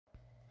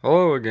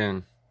Hello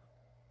again.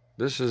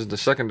 This is the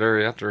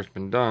secondary after it's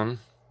been done.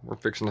 We're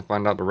fixing to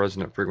find out the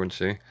resonant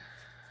frequency.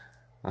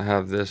 I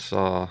have this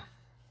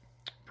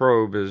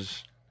probe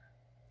is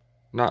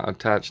not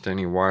attached to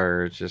any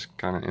wire. It's just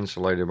kind of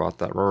insulated about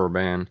that rubber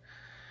band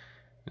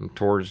and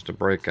towards the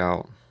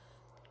breakout.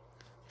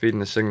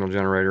 Feeding the signal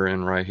generator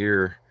in right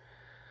here.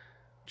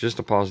 Just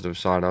the positive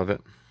side of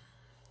it.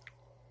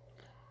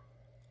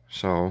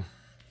 So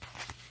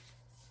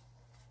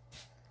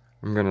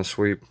I'm going to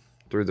sweep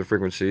through the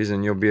frequencies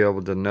and you'll be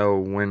able to know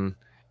when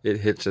it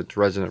hits its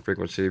resonant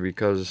frequency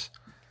because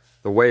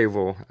the wave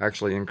will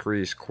actually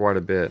increase quite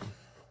a bit.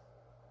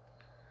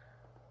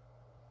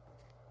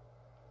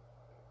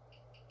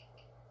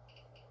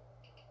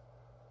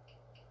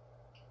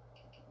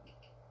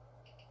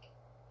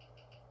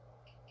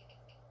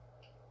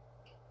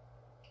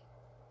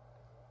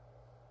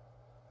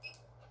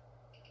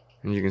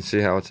 And you can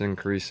see how it's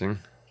increasing.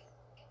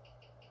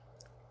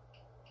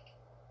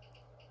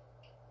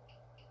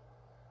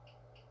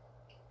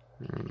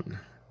 And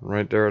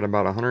right there at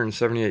about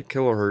 178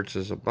 kilohertz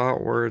is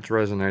about where it's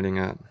resonating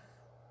at.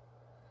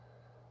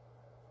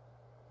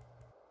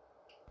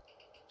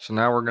 So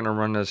now we're going to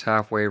run this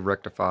half wave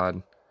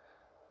rectified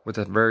with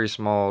a very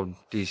small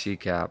DC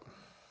cap.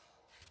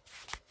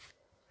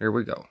 Here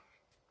we go.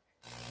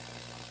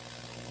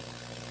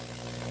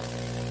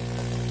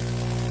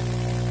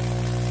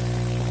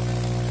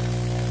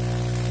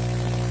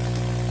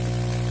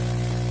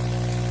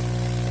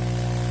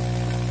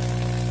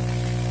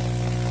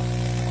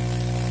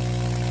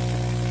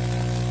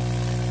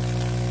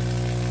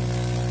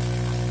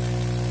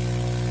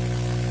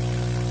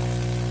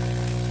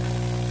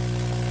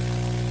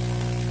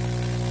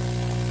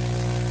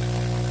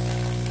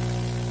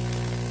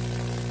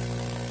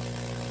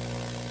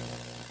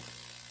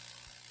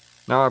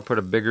 Now I put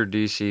a bigger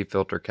DC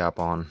filter cap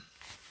on.